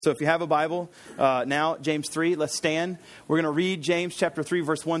So if you have a Bible, now, James 3, let's stand. We're going to read James chapter 3,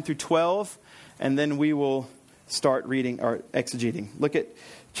 verse 1 through 12, and then we will start reading or exegeting. Look at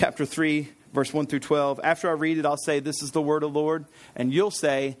chapter 3, verse 1 through 12. After I read it, I'll say, "This is the word of the Lord," and you'll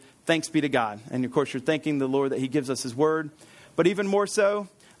say, "Thanks be to God." And of course, you're thanking the Lord that he gives us his word. But even more so,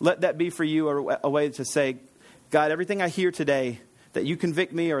 let that be for you a way to say, "God, everything I hear today, that you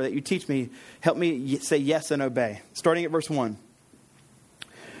convict me or that you teach me, help me say yes and obey." Starting at verse 1.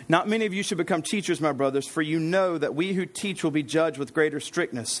 "Not many of you should become teachers, my brothers, for you know that we who teach will be judged with greater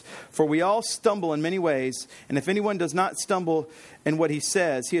strictness. For we all stumble in many ways, and if anyone does not stumble in what he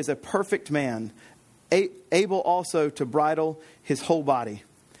says, he is a perfect man, able also to bridle his whole body.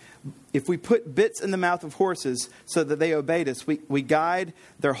 If we put bits in the mouth of horses so that they obeyed us, we guide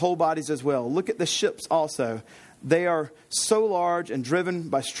their whole bodies as well. Look at the ships also. They are so large and driven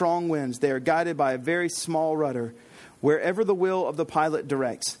by strong winds. They are guided by a very small rudder, wherever the will of the pilot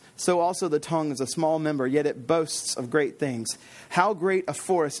directs. So also the tongue is a small member, yet it boasts of great things. How great a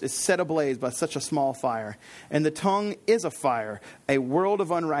forest is set ablaze by such a small fire. And the tongue is a fire, a world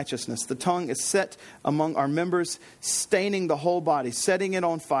of unrighteousness. The tongue is set among our members, staining the whole body, setting it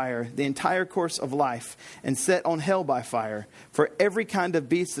on fire, the entire course of life, and set on hell by fire. For every kind of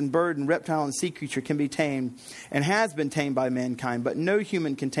beast and bird and reptile and sea creature can be tamed, and has been tamed by mankind, but no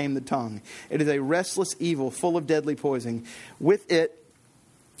human can tame the tongue. It is a restless evil, full of deadly poison. With it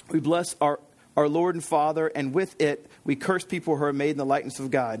we bless our Lord and Father, and with it we curse people who are made in the likeness of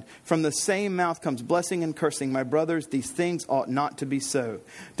God. From the same mouth comes blessing and cursing. My brothers, these things ought not to be so.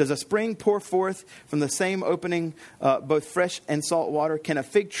 Does a spring pour forth from the same opening both fresh and salt water? Can a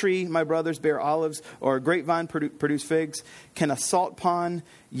fig tree, my brothers, bear olives, or a grapevine produce figs? Can a salt pond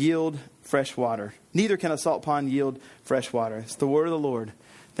yield fresh water? Neither can a salt pond yield fresh water. It's the word of the Lord.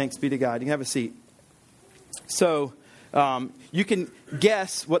 Thanks be to God. You can have a seat. So, you can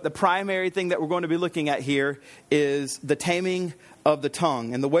guess what the primary thing that we're going to be looking at here is the taming of the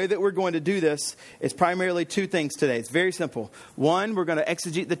tongue. And the way that we're going to do this is primarily two things today. It's very simple. One, we're going to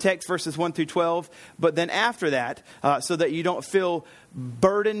exegete the text verses 1 through 12. But then after that, so that you don't feel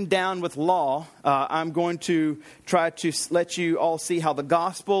burdened down with law, I'm going to try to let you all see how the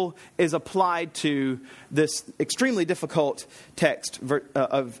gospel is applied to this extremely difficult text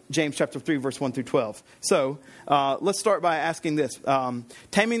of James chapter 3, verse 1 through 12. So let's start by asking this.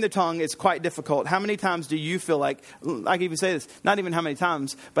 Taming the tongue is quite difficult. How many times do you feel like, I can even say this, not even how many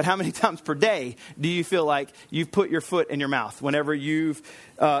times, but how many times per day do you feel like you've put your foot in your mouth? Whenever you've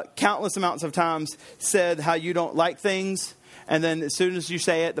countless amounts of times said how you don't like things, and then as soon as you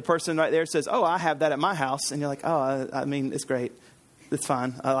say it, the person right there says, "Oh, I have that at my house." And you're like, "Oh, I mean, it's great. It's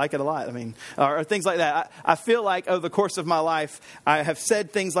fine. I like it a lot." I mean, or things like that. I feel like over the course of my life, I have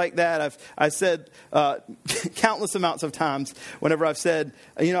said things like that. I've said countless amounts of times whenever I've said,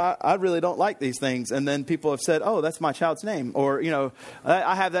 I really don't like these things. And then people have said, "Oh, that's my child's name." Or,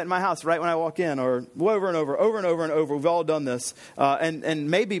 I have that in my house right when I walk in, or over and over and over. We've all done this.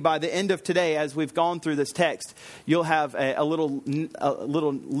 And maybe by the end of today, as we've gone through this text, you'll have a little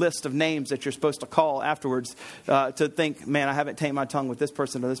list of names that you're supposed to call afterwards to think, "Man, I haven't tamed my tongue with this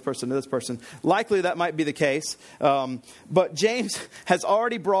person, to this person, to this person." Likely that might be the case. But James has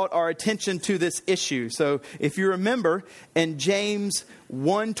already brought our attention to this issue. So if you remember in James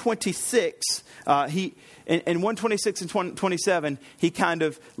 1:26, in 1:26 and 27, he kind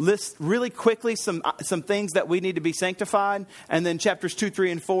of lists really quickly some things that we need to be sanctified. And then chapters 2,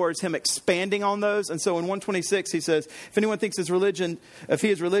 3, and 4 is him expanding on those. And so in 1:26, he says, if anyone thinks if he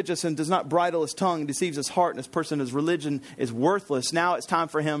is religious and does not bridle his tongue, deceives his heart, and this person's religion is worthless. Now it's time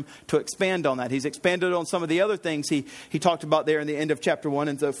for him to expand on that. He's expanded on some of the other things he talked about there in the end of chapter 1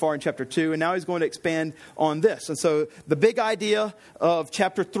 and so far in chapter 2. And now he's going to expand on this. And so the big idea of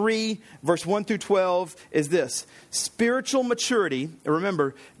chapter 3, verse 1 through 12 is this: spiritual maturity.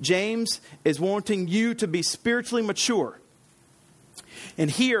 Remember, James is wanting you to be spiritually mature. And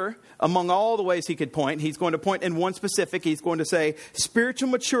here, among all the ways he could point, he's going to point in one specific. He's going to say spiritual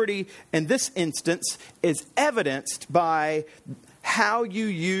maturity in this instance is evidenced by how you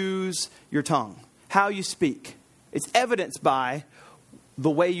use your tongue, how you speak. It's evidenced by the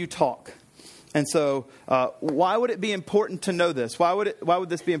way you talk. And so, why would it be important to know this? Why would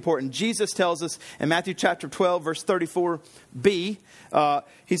this be important? Jesus tells us in Matthew chapter 12, verse 34b,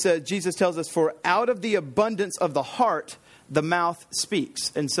 Jesus tells us, "For out of the abundance of the heart, the mouth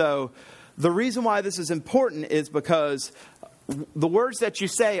speaks." And so, the reason why this is important is because the words that you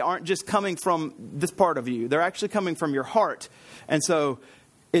say aren't just coming from this part of you. They're actually coming from your heart. And so,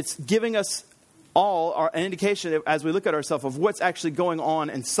 it's giving us all are an indication as we look at ourselves of what's actually going on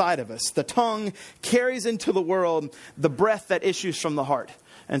inside of us. The tongue carries into the world the breath that issues from the heart.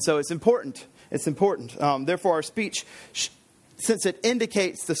 And so it's important. It's important. Therefore, our speech, since it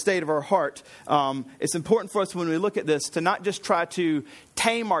indicates the state of our heart, it's important for us when we look at this to not just try to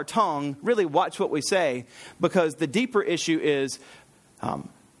tame our tongue, really watch what we say, because the deeper issue is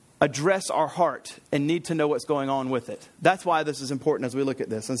address our heart and need to know what's going on with it. That's why this is important as we look at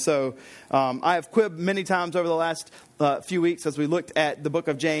this. And so I have quibbed many times over the last few weeks as we looked at the book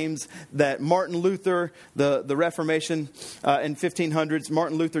of James that Martin Luther, the Reformation in 1500s,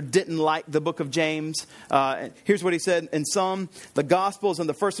 Martin Luther didn't like the book of James. Here's what he said. In some, the Gospels and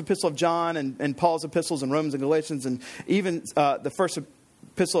the first epistle of John and Paul's epistles and Romans and Galatians and even the first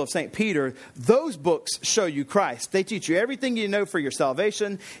epistle of St. Peter, those books show you Christ. They teach you everything you know for your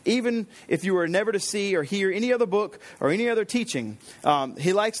salvation, even if you were never to see or hear any other book or any other teaching.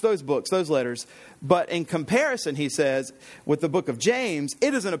 He likes those books, those letters. But in comparison, he says, with the book of James,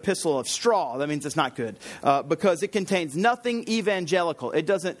 it is an epistle of straw. That means it's not good because it contains nothing evangelical. It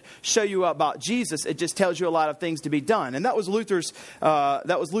doesn't show you about Jesus. It just tells you a lot of things to be done. And that was Luther's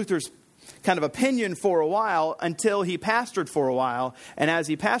kind of opinion for a while until he pastored for a while. And as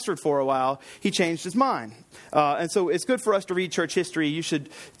he pastored for a while, he changed his mind. And so it's good for us to read church history. You should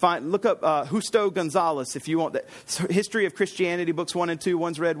look up Justo Gonzalez if you want that. So History of Christianity, books 1 and 2,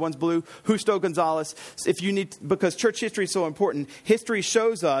 one's red, one's blue. Justo Gonzalez, if you need, because church history is so important. History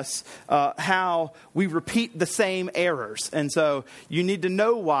shows us how we repeat the same errors. And so you need to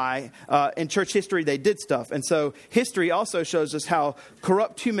know why in church history they did stuff. And so history also shows us how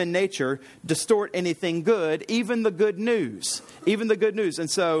corrupt human nature distort anything good, even the good news. Even the good news. And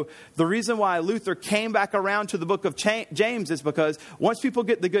so the reason why Luther came back around to the book of James is because once people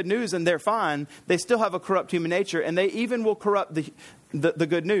get the good news and they're fine, they still have a corrupt human nature, and they even will corrupt the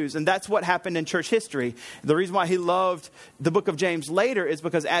good news. And that's what happened in church history. The reason why he loved the book of James later is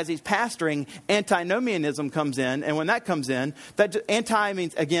because as he's pastoring, antinomianism comes in. And when that comes in, that anti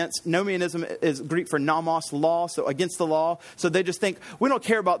means against. Nomianism is Greek for nomos, law, so against the law. So they just think, we don't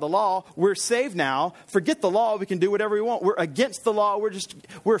care about the law. We're saved now. Forget the law. We can do whatever we want. We're against the law.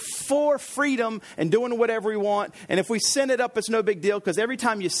 We're for freedom and doing whatever we want. And if we sin it up, it's no big deal, because every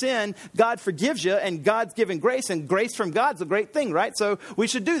time you sin, God forgives you, and God's giving grace, and grace from God's a great thing, right? So we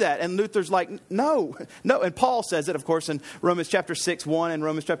should do that. And Luther's like, no. And Paul says it, of course, in Romans chapter 6, 1 and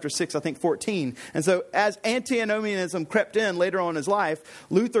Romans chapter 6, I think 14. And so as antinomianism crept in later on in his life,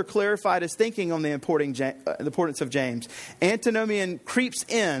 Luther clarified his thinking on the importance of James. Antinomian creeps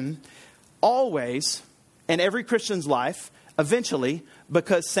in always in every Christian's life, eventually,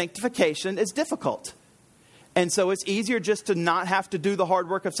 because sanctification is difficult. And so it's easier just to not have to do the hard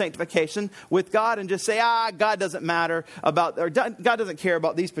work of sanctification with God and just say, God doesn't matter about, or God doesn't care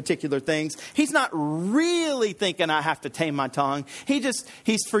about these particular things. He's not really thinking I have to tame my tongue. He's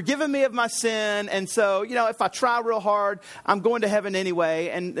forgiven me of my sin. And so, if I try real hard, I'm going to heaven anyway.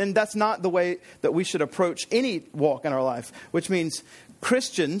 And that's not the way that we should approach any walk in our life, which means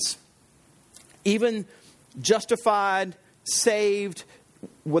Christians, even justified, saved,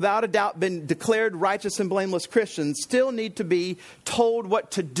 without a doubt been declared righteous and blameless Christians, still need to be told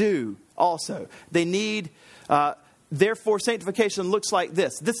what to do also. They need, therefore, sanctification looks like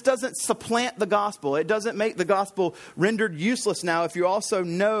this. This doesn't supplant the gospel. It doesn't make the gospel rendered useless now if you also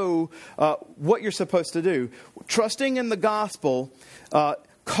know what you're supposed to do. Trusting in the gospel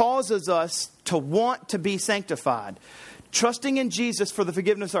causes us to want to be sanctified. Trusting in Jesus for the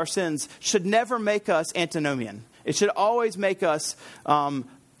forgiveness of our sins should never make us antinomian. It should always make us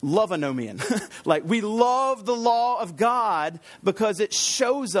love-anomian. Like we love the law of God because it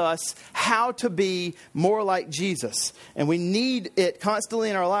shows us how to be more like Jesus. And we need it constantly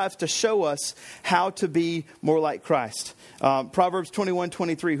in our lives to show us how to be more like Christ. Proverbs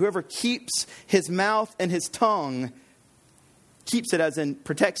 21:23, whoever keeps his mouth and his tongue, keeps it as in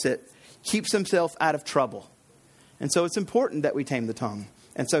protects it, keeps himself out of trouble. And so it's important that we tame the tongue.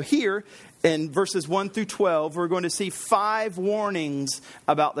 And so here in verses 1 through 12, we're going to see 5 warnings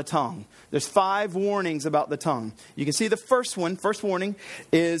about the tongue. There's 5 warnings about the tongue. You can see the first one. First warning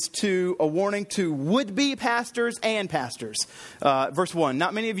is a warning to would-be pastors and pastors. Verse 1,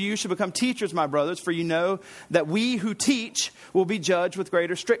 not many of you should become teachers, my brothers, for you know that we who teach will be judged with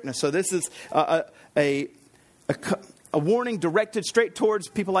greater strictness. So this is a warning directed straight towards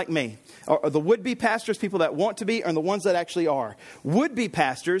people like me. Or the would-be pastors, people that want to be, and the ones that actually are. Would-be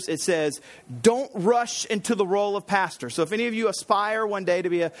pastors, it says, don't rush into the role of pastor. So if any of you aspire one day to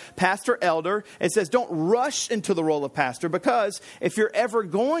be a pastor elder, it says don't rush into the role of pastor, because if you're ever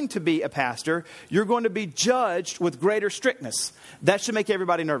going to be a pastor, you're going to be judged with greater strictness. That should make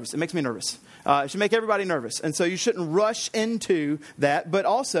everybody nervous. It makes me nervous. It should make everybody nervous. And so you shouldn't rush into that. But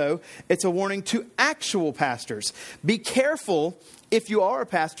also, it's a warning to actual pastors. Be careful, if you are a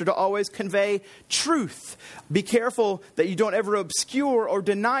pastor, to always convey truth. Be careful that you don't ever obscure or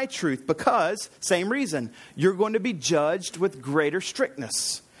deny truth because, same reason, you're going to be judged with greater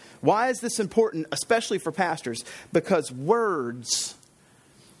strictness. Why is this important, especially for pastors? Because words,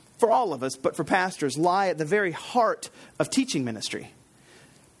 for all of us, but for pastors, lie at the very heart of teaching ministry.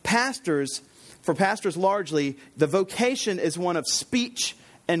 For pastors largely, the vocation is one of speech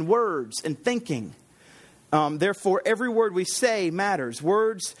and words and thinking. Therefore, every word we say matters.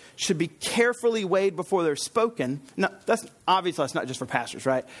 Words should be carefully weighed before they're spoken. Now, that's not just for pastors,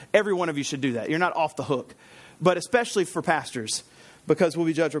 right? Every one of you should do that. You're not off the hook. But especially for pastors, because we'll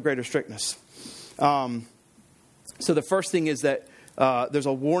be judged with greater strictness. So the first thing is that there's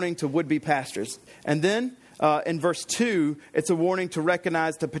a warning to would-be pastors. And then in verse 2, it's a warning to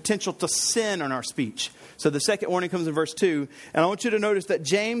recognize the potential to sin in our speech. So the second warning comes in verse 2. And I want you to notice that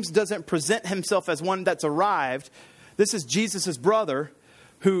James doesn't present himself as one that's arrived. This is Jesus' brother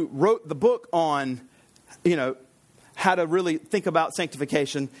who wrote the book on, how to really think about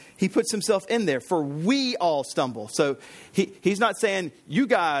sanctification. He puts himself in there, for we all stumble. So he's not saying you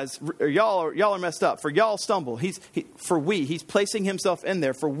guys, or y'all are messed up, for y'all stumble. He's placing himself in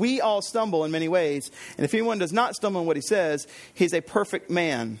there, for we all stumble in many ways. And if anyone does not stumble in what he says, he's a perfect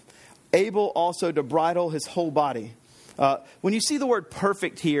man, able also to bridle his whole body. When you see the word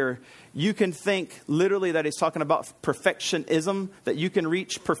perfect here, you can think literally that he's talking about perfectionism, that you can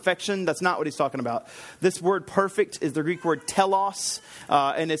reach perfection. That's not what he's talking about. This word perfect is the Greek word telos,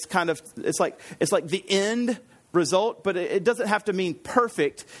 and it's like the end result, but it doesn't have to mean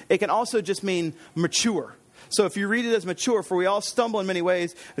perfect. It can also just mean mature. So if you read it as mature, for we all stumble in many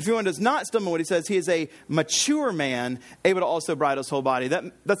ways. If anyone does not stumble, what he says, he is a mature man, able to also bridle his whole body.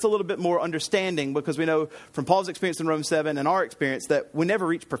 That's a little bit more understanding, because we know from Paul's experience in Romans 7 and our experience that we never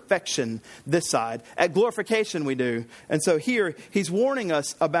reach perfection this side. At glorification we do. And so here he's warning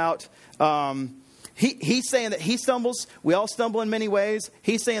us about... He's saying that he stumbles. We all stumble in many ways.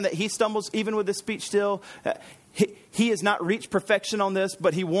 He's saying that he stumbles even with his speech still. He has not reached perfection on this,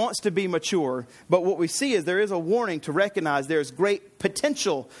 but he wants to be mature. But what we see is there is a warning to recognize there is great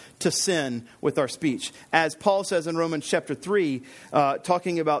potential to sin with our speech. As Paul says in Romans chapter 3,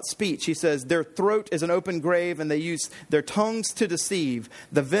 talking about speech, he says, their throat is an open grave and they use their tongues to deceive.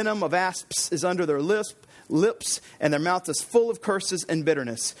 The venom of asps is under their lips, and their mouth is full of curses and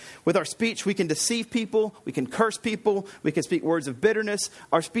bitterness. With our speech, we can deceive people, we can curse people, we can speak words of bitterness.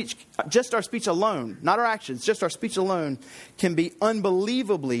 Our speech, just our speech alone, not our actions, just our speech alone can be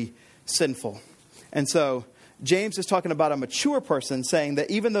unbelievably sinful. And so James is talking about a mature person, saying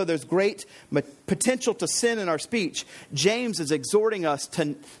that even though there's great potential to sin in our speech, James is exhorting us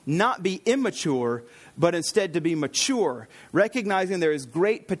to not be immature, but instead to be mature. Recognizing there is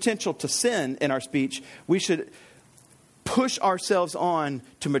great potential to sin in our speech, we should push ourselves on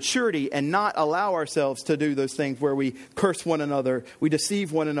to maturity and not allow ourselves to do those things where we curse one another, we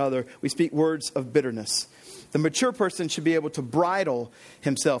deceive one another, we speak words of bitterness. The mature person should be able to bridle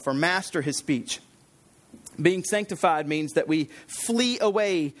himself or master his speech. Being sanctified means that we flee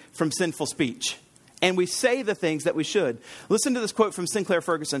away from sinful speech. And we say the things that we should. Listen to this quote from Sinclair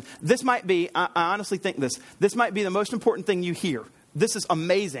Ferguson. This might be, I honestly think this might be the most important thing you hear. This is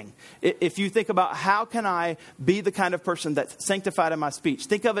amazing. If you think about how can I be the kind of person that's sanctified in my speech,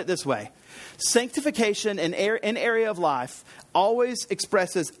 think of it this way. Sanctification in an area of life always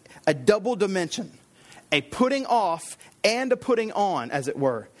expresses a double dimension, a putting off and a putting on, as it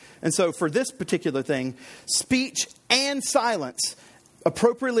were. And so for this particular thing, speech and silence,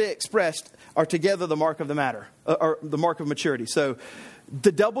 appropriately expressed, are together the mark of the matter, or the mark of maturity. So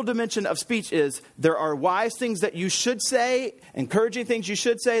the double dimension of speech is there are wise things that you should say, encouraging things you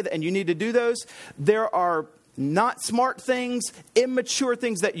should say, and you need to do those. There are not smart things, immature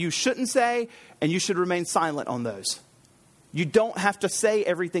things that you shouldn't say, and you should remain silent on those. You don't have to say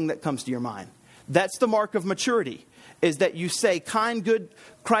everything that comes to your mind. That's the mark of maturity, is that you say kind, good,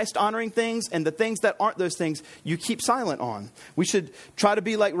 Christ-honoring things, and the things that aren't those things, you keep silent on. We should try to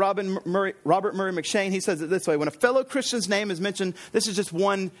be like Robert Murray McShane. He says it this way. When a fellow Christian's name is mentioned, this is just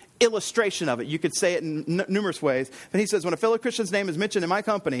one illustration of it. You could say it in numerous ways. But he says, when a fellow Christian's name is mentioned in my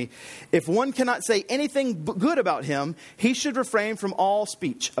company, if one cannot say anything good about him, he should refrain from all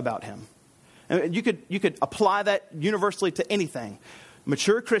speech about him. And you could apply that universally to anything.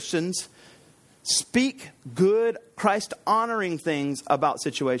 Mature Christians speak good, Christ-honoring things about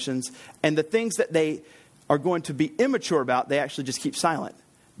situations, and the things that they are going to be immature about, they actually just keep silent.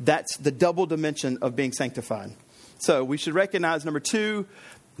 That's the double dimension of being sanctified. So we should recognize, number two,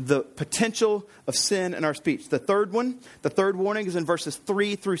 the potential of sin in our speech. The third warning is in verses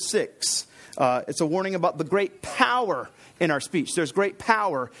 3 through 6. It's a warning about the great power in our speech. There's great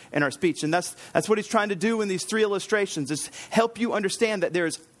power in our speech. And that's what he's trying to do in these three illustrations, is help you understand that there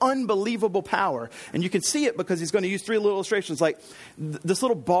is unbelievable power. And you can see it because he's going to use three little illustrations, like this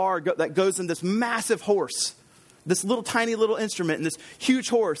little bar that goes in this massive horse. This little tiny little instrument and this huge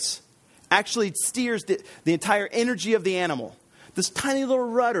horse actually steers the entire energy of the animal. This tiny little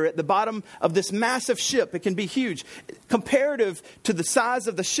rudder at the bottom of this massive ship, it can be huge. Comparative to the size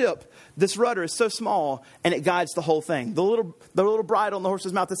of the ship, this rudder is so small and it guides the whole thing. The little bridle in the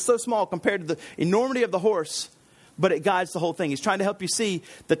horse's mouth is so small compared to the enormity of the horse, but it guides the whole thing. He's trying to help you see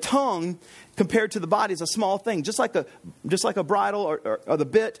the tongue compared to the body is a small thing, just like a bridle or the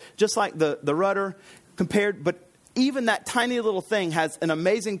bit, just like the rudder compared, but even that tiny little thing has an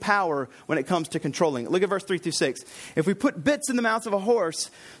amazing power when it comes to controlling it. Look at verse 3 through 6. If we put bits in the mouth of a horse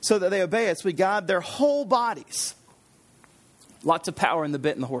so that they obey us, we guide their whole bodies. Lots of power in the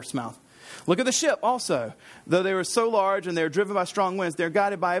bit in the horse's mouth. Look at the ship also. Though they were so large and they were driven by strong winds, they're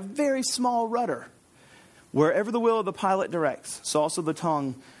guided by a very small rudder. Wherever the will of the pilot directs, so also the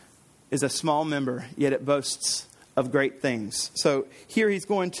tongue is a small member, yet it boasts of great things. So here he's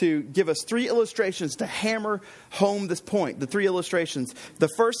going to give us three illustrations to hammer home this point. The three illustrations. The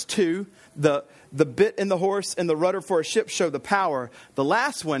first two, the bit in the horse and the rudder for a ship, show the power. The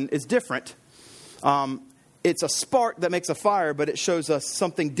last one is different. It's a spark that makes a fire, but it shows us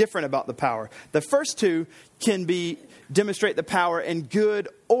something different about the power. The first two can demonstrate the power in good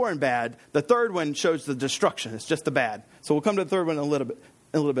or in bad. The third one shows the destruction. It's just the bad. So we'll come to the third one in a little bit.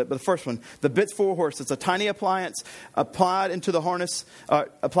 But the first one, the bits for a horse. It's a tiny appliance applied into the harness,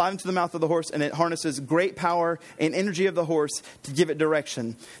 applied into the mouth of the horse, and it harnesses great power and energy of the horse to give it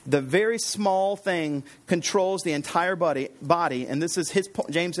direction. The very small thing controls the entire body, and this is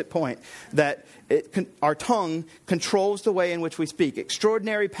James' point, that our tongue controls the way in which we speak.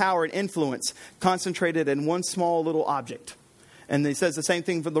 Extraordinary power and influence concentrated in one small little object. And he says the same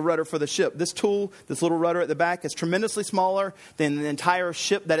thing for the rudder for the ship. This tool, this little rudder at the back, is tremendously smaller than the entire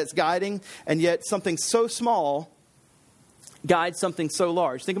ship that it's guiding. And yet something so small guides something so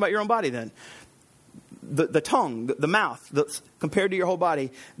large. Think about your own body then. The tongue, the mouth, compared to your whole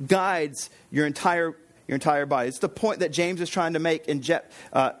body, guides your entire body. It's the point that James is trying to make in James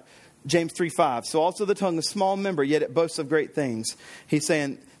 3:5. So also the tongue is a small member, yet it boasts of great things. He's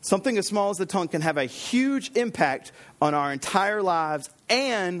saying something as small as the tongue can have a huge impact on our entire lives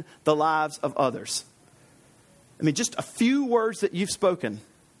and the lives of others. I mean, just a few words that you've spoken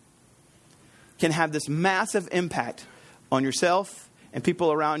can have this massive impact on yourself and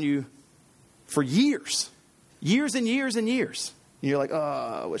people around you for years. Years and years and years. And you're like,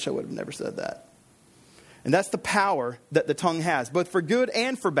 oh, I wish I would have never said that. And that's the power that the tongue has, both for good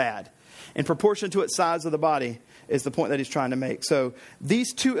and for bad, in proportion to its size of the body, is the point that he's trying to make. So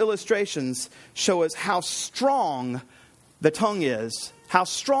these two illustrations show us how strong the tongue is, how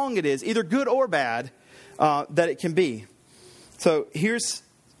strong it is, either good or bad, that it can be. So here's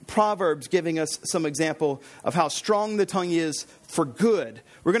Proverbs giving us some example of how strong the tongue is for good.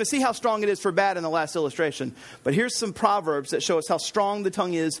 We're going to see how strong it is for bad in the last illustration. But here's some Proverbs that show us how strong the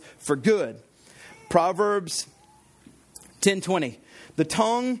tongue is for good. Proverbs 10:20. The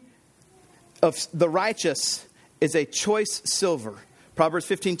tongue of the righteous is a choice silver. Proverbs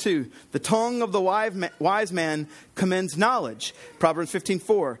 15:2. The tongue of the wise man commends knowledge. Proverbs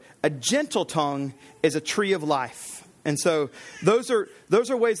 15:4. A gentle tongue is a tree of life. And so those are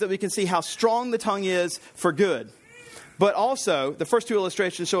ways that we can see how strong the tongue is for good. But also, the first two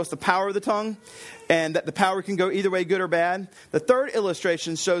illustrations show us the power of the tongue and that the power can go either way, good or bad. The third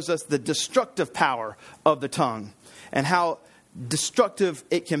illustration shows us the destructive power of the tongue and how destructive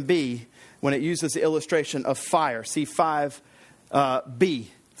it can be when it uses the illustration of fire. See 5b.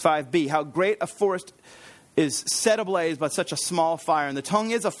 How great a forest is set ablaze by such a small fire. And the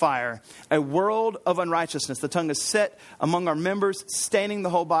tongue is a fire, a world of unrighteousness. The tongue is set among our members, staining the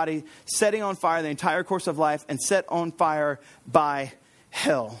whole body, setting on fire the entire course of life, and set on fire by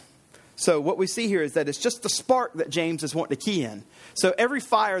hell. So what we see here is that it's just the spark that James is wanting to key in. So every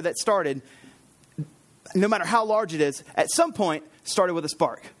fire that started, no matter how large it is, at some point started with a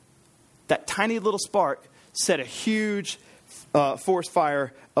spark. That tiny little spark set a huge forest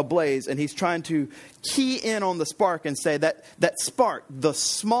fire ablaze, and he's trying to key in on the spark and say that spark, the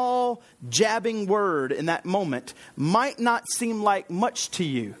small jabbing word in that moment, might not seem like much to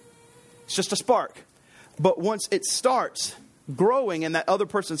you. It's just a spark. But once it starts growing in that other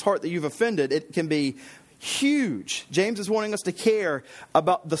person's heart that you've offended, it can be huge. James is wanting us to care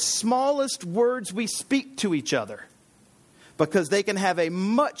about the smallest words we speak to each other. because they can have a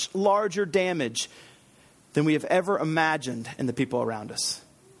much larger damage than we have ever imagined in the people around us.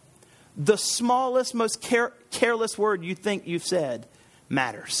 The smallest, most careless word you think you've said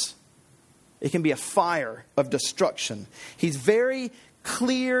matters. It can be a fire of destruction. He's very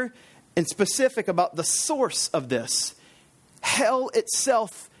clear and specific about the source of this. Hell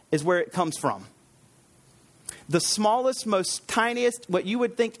itself is where it comes from. The smallest, most tiniest, what you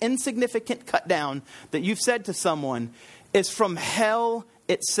would think insignificant cut down that you've said to someone is from hell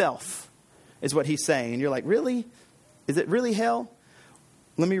itself, is what he's saying. And you're like, really? Is it really hell?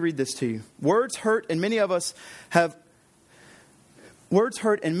 Let me read this to you. Words hurt, and many of us have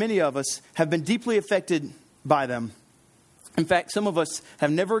been deeply affected by them. In fact, some of us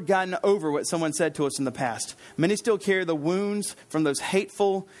have never gotten over what someone said to us in the past. Many still carry the wounds from those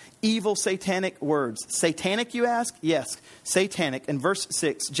hateful, evil, satanic words. Satanic, you ask? Yes, satanic. In verse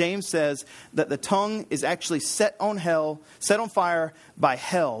 6, James says that the tongue is actually set on fire by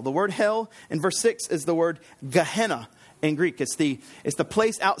hell. The word hell in verse 6 is the word Gehenna. In Greek, it's the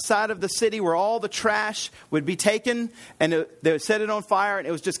place outside of the city where all the trash would be taken, and they would set it on fire, and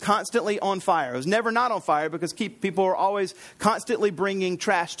it was just constantly on fire. It was never not on fire because people were always constantly bringing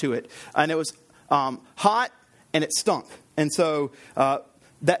trash to it, and it was hot and it stunk. And so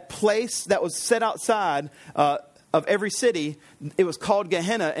that place that was set outside of every city, it was called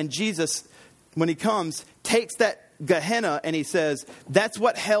Gehenna. And Jesus, when he comes, takes that Gehenna and he says, "That's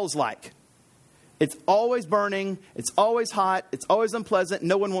what hell's like. It's always burning. It's always hot. It's always unpleasant.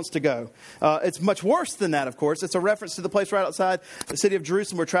 No one wants to go." It's much worse than that, of course. It's a reference to the place right outside the city of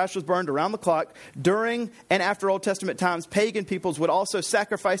Jerusalem where trash was burned around the clock. During and after Old Testament times, pagan peoples would also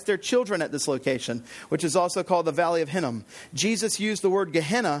sacrifice their children at this location, which is also called the Valley of Hinnom. Jesus used the word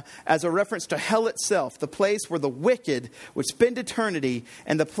Gehenna as a reference to hell itself, the place where the wicked would spend eternity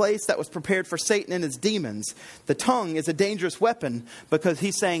and the place that was prepared for Satan and his demons. The tongue is a dangerous weapon because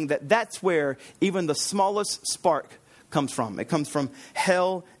he's saying that that's where even the smallest spark comes from. It comes from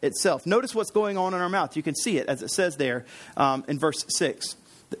hell itself. Notice what's going on in our mouth. You can see it as it says there in verse 6.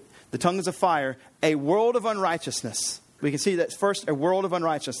 The tongue is a fire, a world of unrighteousness. We can see that first, a world of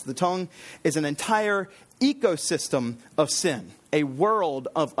unrighteousness. The tongue is an entire ecosystem of sin. A world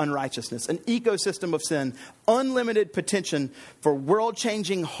of unrighteousness, an ecosystem of sin. Unlimited potential for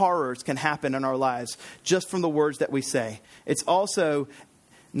world-changing horrors can happen in our lives just from the words that we say. It's also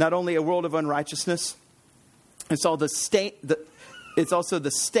not only a world of unrighteousness, it's also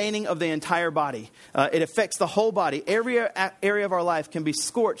the staining of the entire body. It affects the whole body. Every area of our life can be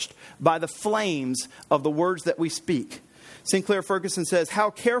scorched by the flames of the words that we speak. Sinclair Ferguson says, "How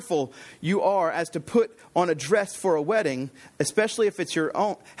careful you are as to put on a dress for a wedding, especially if it's your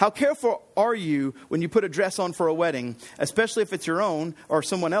own. How careful are you when you put a dress on for a wedding, especially if it's your own or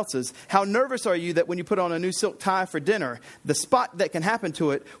someone else's? How nervous are you that when you put on a new silk tie for dinner, the spot that can happen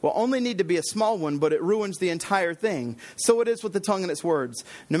to it will only need to be a small one, but it ruins the entire thing. So it is with the tongue and its words.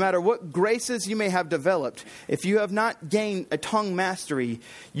 No matter what graces you may have developed, if you have not gained a tongue mastery,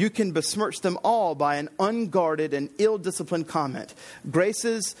 you can besmirch them all by an unguarded and ill-disciplined comment.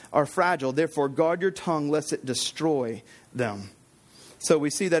 Graces are fragile, therefore guard your tongue lest it destroy them." So we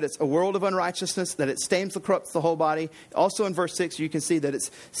see that it's a world of unrighteousness, that it stains and corrupts the whole body. Also in verse 6, you can see that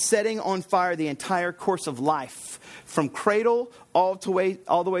it's setting on fire the entire course of life. From cradle all the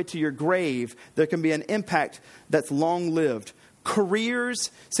way to your grave, there can be an impact that's long-lived.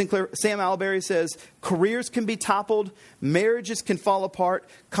 Careers, Sam Alberry says, careers can be toppled, marriages can fall apart,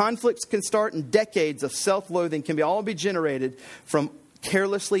 conflicts can start, and decades of self-loathing can all be generated from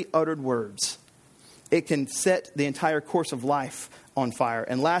carelessly uttered words. It can set the entire course of life on fire.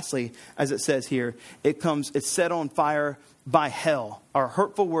 And lastly, as it says here, it's set on fire by hell. Our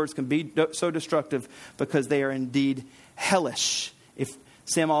hurtful words can be so destructive because they are indeed hellish. If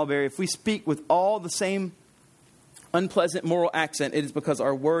we speak with all the same unpleasant moral accent, it is because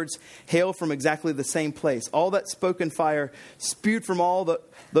our words hail from exactly the same place. All that spoken fire spewed from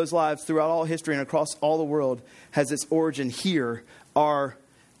those lives throughout all history and across all the world has its origin here. Our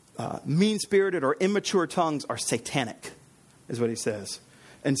mean-spirited or immature tongues are satanic, is what he says.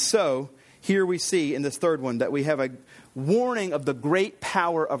 And so, here we see in this third one that we have a warning of the great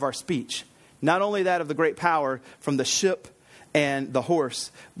power of our speech. Not only that of the great power from the ship and the horse,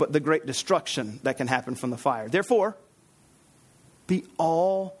 but the great destruction that can happen from the fire. Therefore, be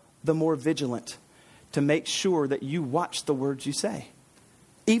all the more vigilant to make sure that you watch the words you say.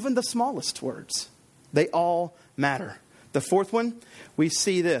 Even the smallest words. They all matter. The fourth one, we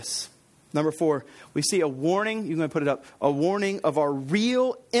see this. Number 4, we see a warning. You're going to put it up. A warning of our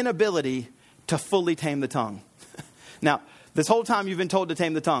real inability to fully tame the tongue. Now, this whole time you've been told to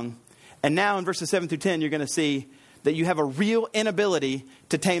tame the tongue. And now in verses 7 through 10, you're going to see that you have a real inability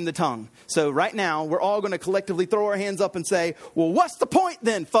to tame the tongue. So right now, we're all going to collectively throw our hands up and say, well, what's the point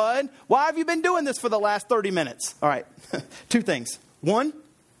then, Fudd? Why have you been doing this for the last 30 minutes? All right, two things. One,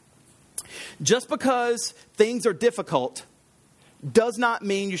 just because things are difficult does not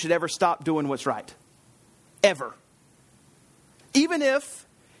mean you should ever stop doing what's right. Ever. Even if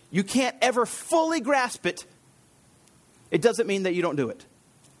you can't ever fully grasp it, it doesn't mean that you don't do it.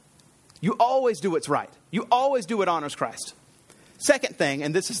 You always do what's right. You always do what honors Christ. Second thing,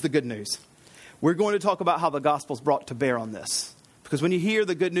 and this is the good news. We're going to talk about how the gospel's brought to bear on this. Because when you hear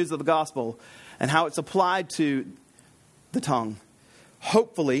the good news of the gospel and how it's applied to the tongue,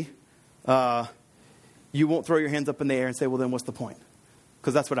 hopefully you won't throw your hands up in the air and say, well, then what's the point?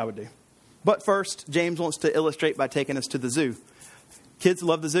 Because that's what I would do. But first, James wants to illustrate by taking us to the zoo. Kids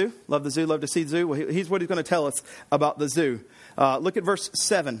love the zoo? Love the zoo? Love to see the zoo? Well, here's what he's going to tell us about the zoo. Look at verse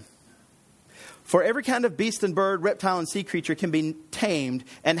 7. For every kind of beast and bird, reptile and sea creature can be tamed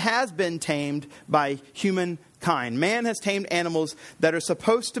and has been tamed by humankind. Man has tamed animals that are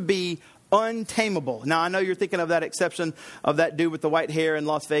supposed to be untamable. Now, I know you're thinking of that exception of that dude with the white hair in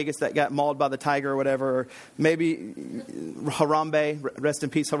Las Vegas that got mauled by the tiger or whatever. Or maybe Harambe, rest in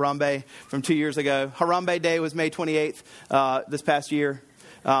peace Harambe, from 2 years ago. Harambe Day was May 28th this past year.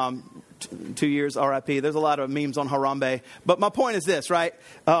 2 years, R.I.P. There's a lot of memes on Harambe. But my point is this, right?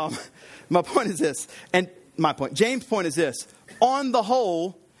 My point is this. And James' point is this. On the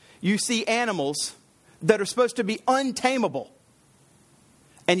whole, you see animals that are supposed to be untamable.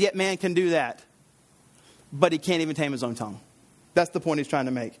 And yet man can do that. But he can't even tame his own tongue. That's the point he's trying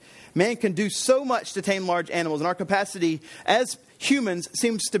to make. Man can do so much to tame large animals. And our capacity as humans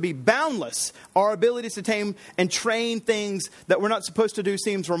seems to be boundless. Our abilities to tame and train things that we're not supposed to do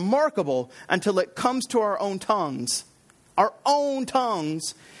seems remarkable until it comes to our own tongues. Our own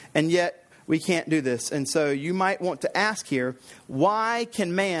tongues. And yet we can't do this. And so you might want to ask here, why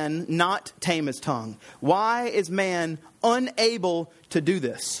can man not tame his tongue? Why is man unable to do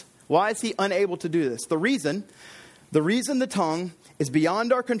this? Why is he unable to do this? The reason the tongue is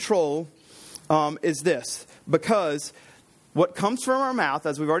beyond our control is this. Because what comes from our mouth,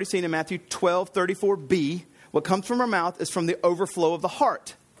 as we've already seen in Matthew 12:34b, what comes from our mouth is from the overflow of the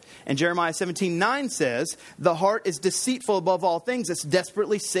heart. And Jeremiah 17:9 says, the heart is deceitful above all things. It's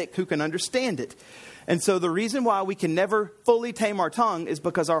desperately sick. Who can understand it? And so the reason why we can never fully tame our tongue is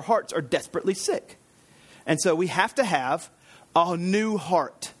because our hearts are desperately sick. And so we have to have a new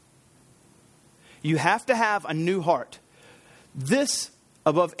heart. You have to have a new heart. This,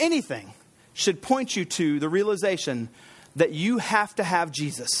 above anything, should point you to the realization that you have to have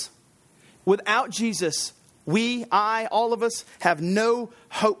Jesus. Without Jesus, all of us have no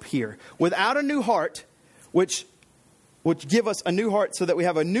hope here. Without a new heart, which give us a new heart so that we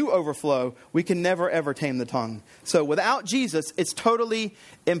have a new overflow, we can never, ever tame the tongue. So without Jesus, it's totally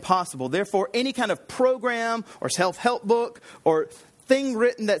impossible. Therefore, any kind of program or self-help book or thing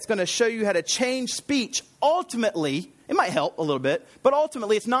written that's going to show you how to change speech, ultimately, it might help a little bit, but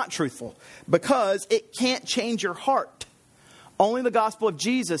ultimately it's not truthful because it can't change your heart. Only the gospel of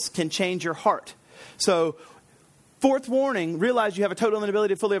Jesus can change your heart. So, fourth warning, realize you have a total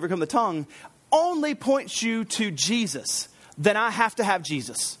inability to fully overcome the tongue, only points you to Jesus. Then I have to have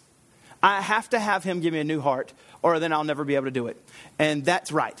Jesus. I have to have him give me a new heart, or then I'll never be able to do it. And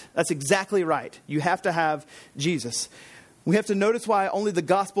that's right. That's exactly right. You have to have Jesus. We have to notice why only the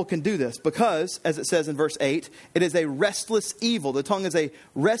gospel can do this. Because, as it says in verse 8, it is a restless evil. The tongue is a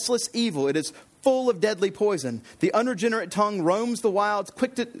restless evil. It is full of deadly poison. The unregenerate tongue roams the wilds,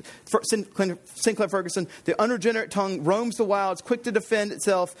 Sinclair Ferguson, the unregenerate tongue roams the wilds, quick to defend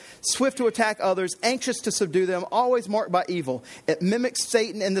itself, swift to attack others, anxious to subdue them, always marked by evil. It mimics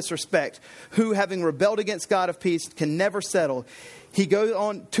Satan in this respect, who, having rebelled against God of peace, can never settle. He goes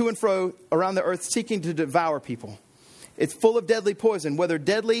on to and fro around the earth, seeking to devour people. It's full of deadly poison. Whether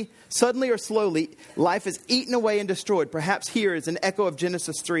deadly, suddenly or slowly, life is eaten away and destroyed. Perhaps here is an echo of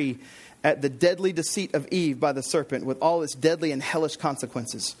Genesis 3 at the deadly deceit of Eve by the serpent with all its deadly and hellish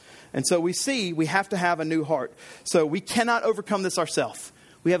consequences. And so we see we have to have a new heart. So we cannot overcome this ourselves.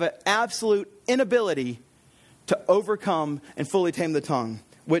 We have an absolute inability to overcome and fully tame the tongue,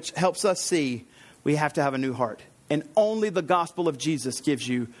 which helps us see we have to have a new heart. And only the gospel of Jesus gives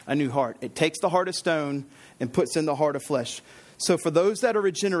you a new heart. It takes the heart of stone and puts in the heart of flesh. So for those that are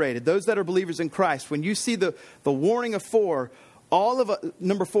regenerated, those that are believers in Christ, when you see the warning of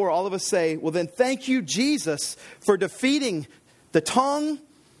number 4, all of us say, well then thank you, Jesus, for defeating the tongue,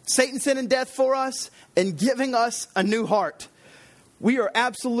 Satan, sin, and death for us, and giving us a new heart. We are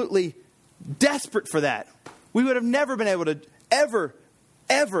absolutely desperate for that. We would have never been able to ever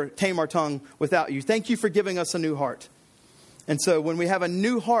ever tame our tongue without you. Thank you for giving us a new heart. And so when we have a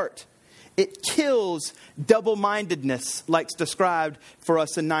new heart, it kills double-mindedness, like described for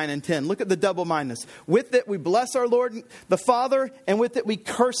us in 9 and 10. Look at the double-mindedness. With it, we bless our Lord, the Father, and with it, we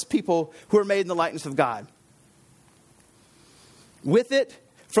curse people who are made in the likeness of God. With it,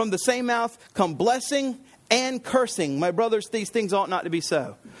 from the same mouth, come blessing and cursing. My brothers, these things ought not to be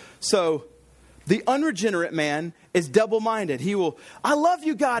so. So, the unregenerate man is double-minded. He will, I love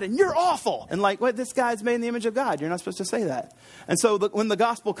you, God, and you're awful. And like, well, this guy's made in the image of God. You're not supposed to say that. And so when the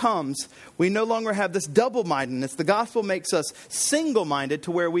gospel comes, we no longer have this double-mindedness. The gospel makes us single-minded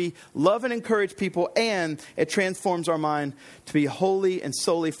to where we love and encourage people, and it transforms our mind to be wholly and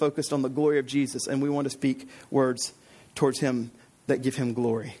solely focused on the glory of Jesus. And we want to speak words towards him that give him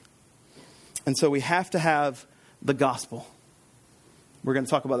glory. And so we have to have the gospel. We're going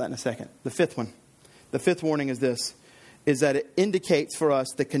to talk about that in a second. The fifth one. The fifth warning is this, is that it indicates for us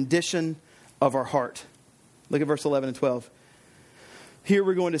the condition of our heart. Look at verse 11 and 12. Here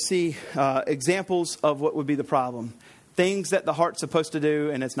we're going to see examples of what would be the problem. Things that the heart's supposed to do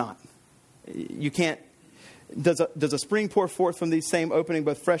and it's not. You can't. Does a spring pour forth from these same opening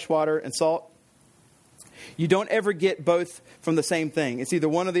both fresh water and salt? You don't ever get both from the same thing. It's either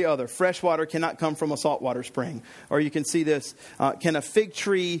one or the other. Fresh water cannot come from a saltwater spring. Or you can see this. Can a fig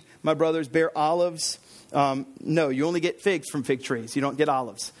tree, my brothers, bear olives? No, you only get figs from fig trees. You don't get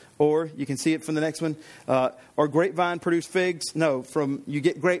olives. Or you can see it from the next one. Or grapevine produce figs? No, you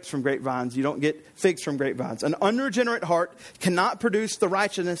get grapes from grapevines. You don't get figs from grapevines. An unregenerate heart cannot produce the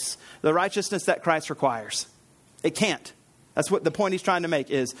righteousness that Christ requires. It can't. That's what the point he's trying to make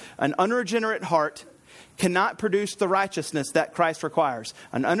is an unregenerate heart cannot produce the righteousness that Christ requires.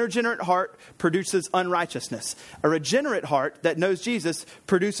 An unregenerate heart produces unrighteousness. A regenerate heart that knows Jesus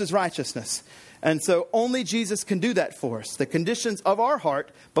produces righteousness. And so only Jesus can do that for us. The conditions of our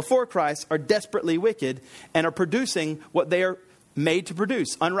heart before Christ are desperately wicked and are producing what they are made to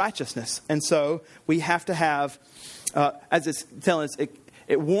produce, unrighteousness. And so we have to have, as it's telling us,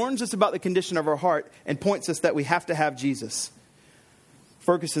 it warns us about the condition of our heart and points us that we have to have Jesus.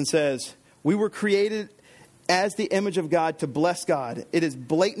 Ferguson says, we were created as the image of God to bless God. It is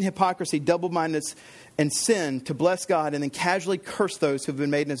blatant hypocrisy, double-mindedness, and sin to bless God and then casually curse those who have been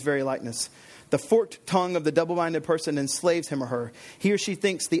made in his very likeness. The forked tongue of the double-minded person enslaves him or her. He or she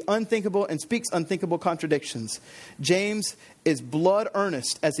thinks the unthinkable and speaks unthinkable contradictions. James is blood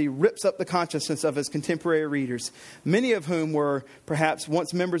earnest as he rips up the consciousness of his contemporary readers, many of whom were perhaps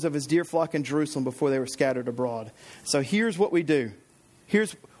once members of his dear flock in Jerusalem before they were scattered abroad. So here's what we do.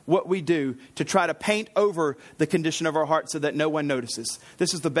 Here's what we do to try to paint over the condition of our heart so that no one notices.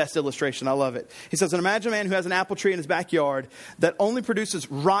 This is the best illustration. I love it. He says, imagine a man who has an apple tree in his backyard that only produces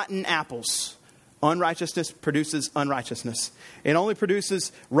rotten apples. Unrighteousness produces unrighteousness. It only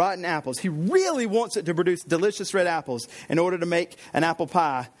produces rotten apples. He really wants it to produce delicious red apples in order to make an apple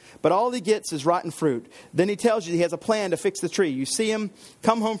pie. But all he gets is rotten fruit. Then he tells you he has a plan to fix the tree. You see him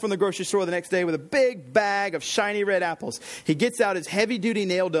come home from the grocery store the next day with a big bag of shiny red apples. He gets out his heavy-duty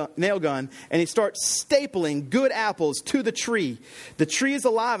nail gun and he starts stapling good apples to the tree. The tree is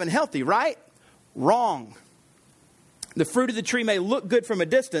alive and healthy, right? Wrong. The fruit of the tree may look good from a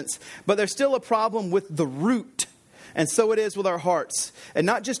distance, but there's still a problem with the root. And so it is with our hearts. And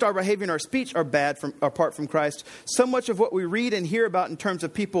not just our behavior and our speech are bad apart from Christ. So much of what we read and hear about in terms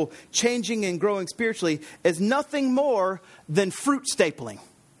of people changing and growing spiritually is nothing more than fruit stapling.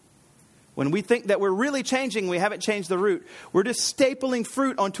 When we think that we're really changing, we haven't changed the root. We're just stapling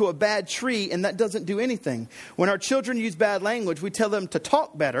fruit onto a bad tree, and that doesn't do anything. When our children use bad language, we tell them to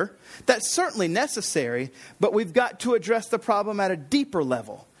talk better. That's certainly necessary, but we've got to address the problem at a deeper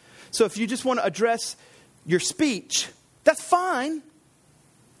level. So if you just want to address your speech, that's fine.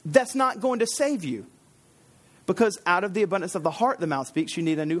 That's not going to save you. Because out of the abundance of the heart, the mouth speaks. You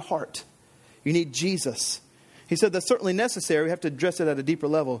need a new heart. You need Jesus. He said that's certainly necessary. We have to address it at a deeper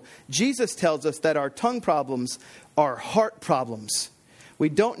level. Jesus tells us that our tongue problems are heart problems. We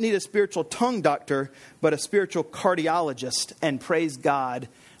don't need a spiritual tongue doctor, but a spiritual cardiologist. And praise God,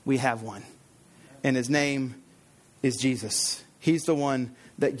 we have one. And his name is Jesus. He's the one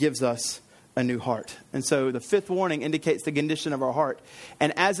that gives us a new heart. And so the fifth warning indicates the condition of our heart.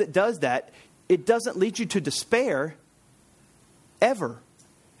 And as it does that, it doesn't lead you to despair ever.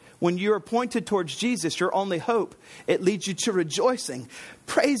 When you're pointed towards Jesus, your only hope, it leads you to rejoicing.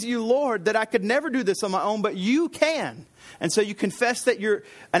 Praise you, Lord, that I could never do this on my own, but you can. And so you confess that you're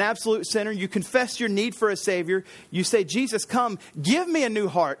an absolute sinner. You confess your need for a Savior. You say, Jesus, come, give me a new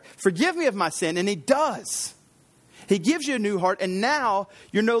heart. Forgive me of my sin. And he does. He gives you a new heart. And now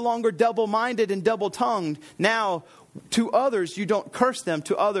you're no longer double-minded and double-tongued. Now, To others, you don't curse them.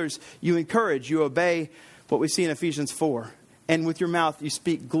 To others, you encourage. You obey what we see in Ephesians 4. And with your mouth, you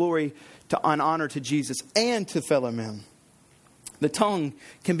speak glory and honor to Jesus and to fellow men. The tongue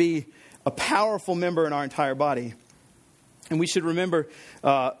can be a powerful member in our entire body. And we should remember,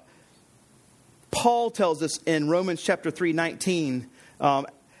 Paul tells us in Romans chapter 3:19,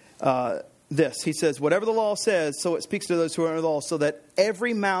 this. He says, whatever the law says, so it speaks to those who are under the law, so that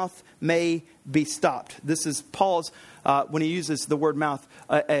every mouth may be stopped. This is Paul's, when he uses the word mouth,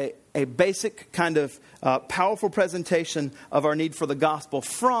 a basic kind of powerful presentation of our need for the gospel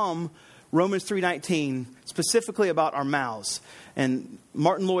from Romans 3:19, specifically about our mouths. And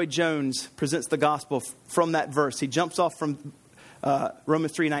Martin Lloyd-Jones presents the gospel from that verse. He jumps off from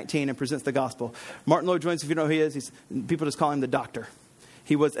Romans 3:19 and presents the gospel. Martin Lloyd-Jones, if you know who he is, people just call him the doctor.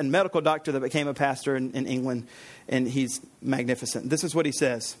 He was a medical doctor that became a pastor in England, and he's magnificent. This is what he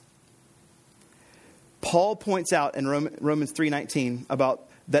says. Paul points out in Romans 3:19 about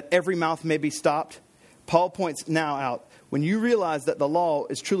that every mouth may be stopped. Paul points now out, when you realize that the law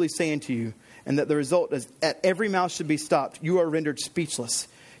is truly saying to you, and that the result is that every mouth should be stopped, you are rendered speechless.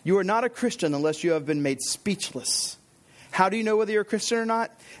 You are not a Christian unless you have been made speechless. How do you know whether you're a Christian or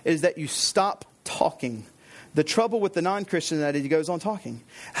not? It is that you stop talking. The trouble with the non-Christian is that he goes on talking.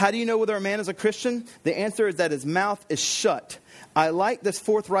 How do you know whether a man is a Christian? The answer is that his mouth is shut. I like this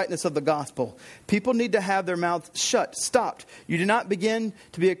forthrightness of the gospel. People need to have their mouths shut, stopped. You do not begin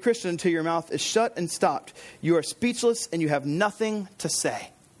to be a Christian until your mouth is shut and stopped. You are speechless and you have nothing to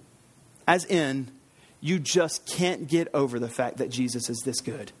say. As in, you just can't get over the fact that Jesus is this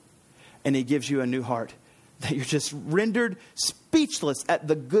good. And he gives you a new heart. That you're just rendered speechless at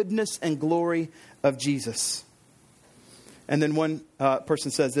the goodness and glory of Jesus. And then one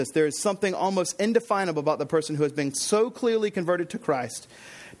person says this: there is something almost indefinable about the person who has been so clearly converted to Christ.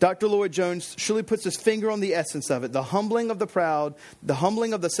 Dr. Lloyd-Jones surely puts his finger on the essence of it. The humbling of the proud, the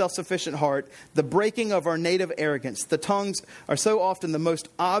humbling of the self-sufficient heart, the breaking of our native arrogance. The tongues are so often the most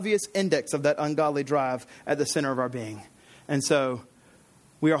obvious index of that ungodly drive at the center of our being. And so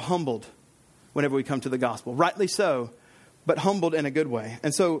we are humbled whenever we come to the gospel. Rightly so, but humbled in a good way.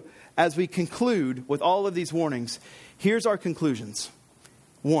 And so as we conclude with all of these warnings, here's our conclusions.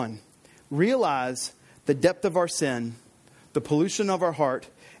 1, realize the depth of our sin, the pollution of our heart,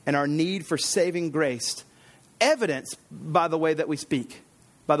 and our need for saving grace, evidenced by the way that we speak.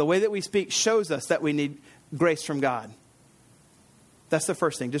 By the way that we speak shows us that we need grace from God. That's the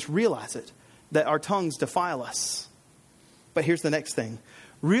first thing. Just realize it, that our tongues defile us. But here's the next thing.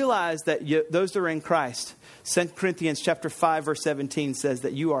 Realize that those that are in Christ, 2 Corinthians chapter 5, verse 17 says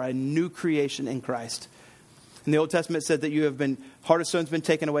that you are a new creation in Christ. In the Old Testament, it said that you have been, heart of stone's been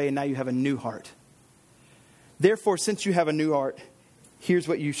taken away, and now you have a new heart. Therefore, since you have a new heart, here's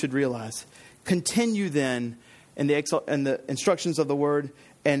what you should realize. Continue then in the instructions of the word,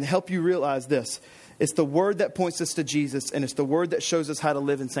 and help you realize this. It's the word that points us to Jesus, and it's the word that shows us how to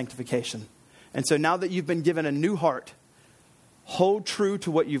live in sanctification. And so now that you've been given a new heart, hold true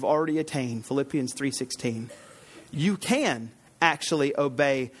to what you've already attained. Philippians 3:16. You can actually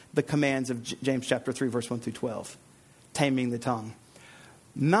obey the commands of James chapter 3, verse 1 through 12. Taming the tongue.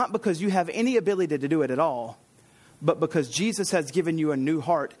 Not because you have any ability to do it at all, but because Jesus has given you a new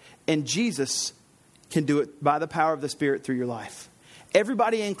heart, and Jesus can do it by the power of the Spirit through your life.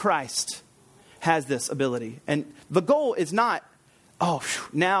 Everybody in Christ has this ability. And the goal is not,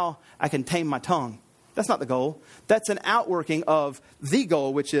 now I can tame my tongue. That's not the goal. That's an outworking of the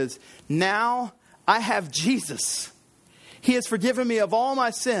goal, which is now I have Jesus. He has forgiven me of all my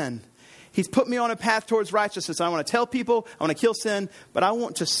sin. He's put me on a path towards righteousness. I want to tell people, I want to kill sin, but I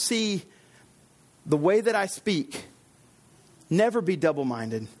want to see the way that I speak never be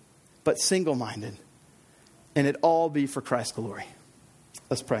double-minded, but single-minded. And it all be for Christ's glory.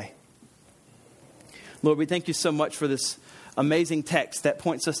 Let's pray. Lord, we thank you so much for this amazing text that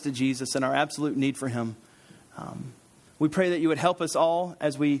points us to Jesus and our absolute need for him. We pray that you would help us all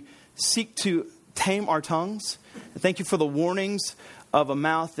as we seek to tame our tongues. Thank you for the warnings of a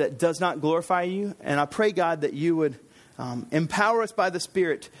mouth that does not glorify you. And I pray, God, that you would empower us by the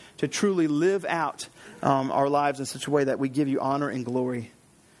Spirit to truly live out our lives in such a way that we give you honor and glory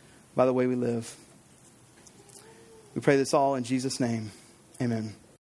by the way we live. We pray this all in Jesus' name. Amen.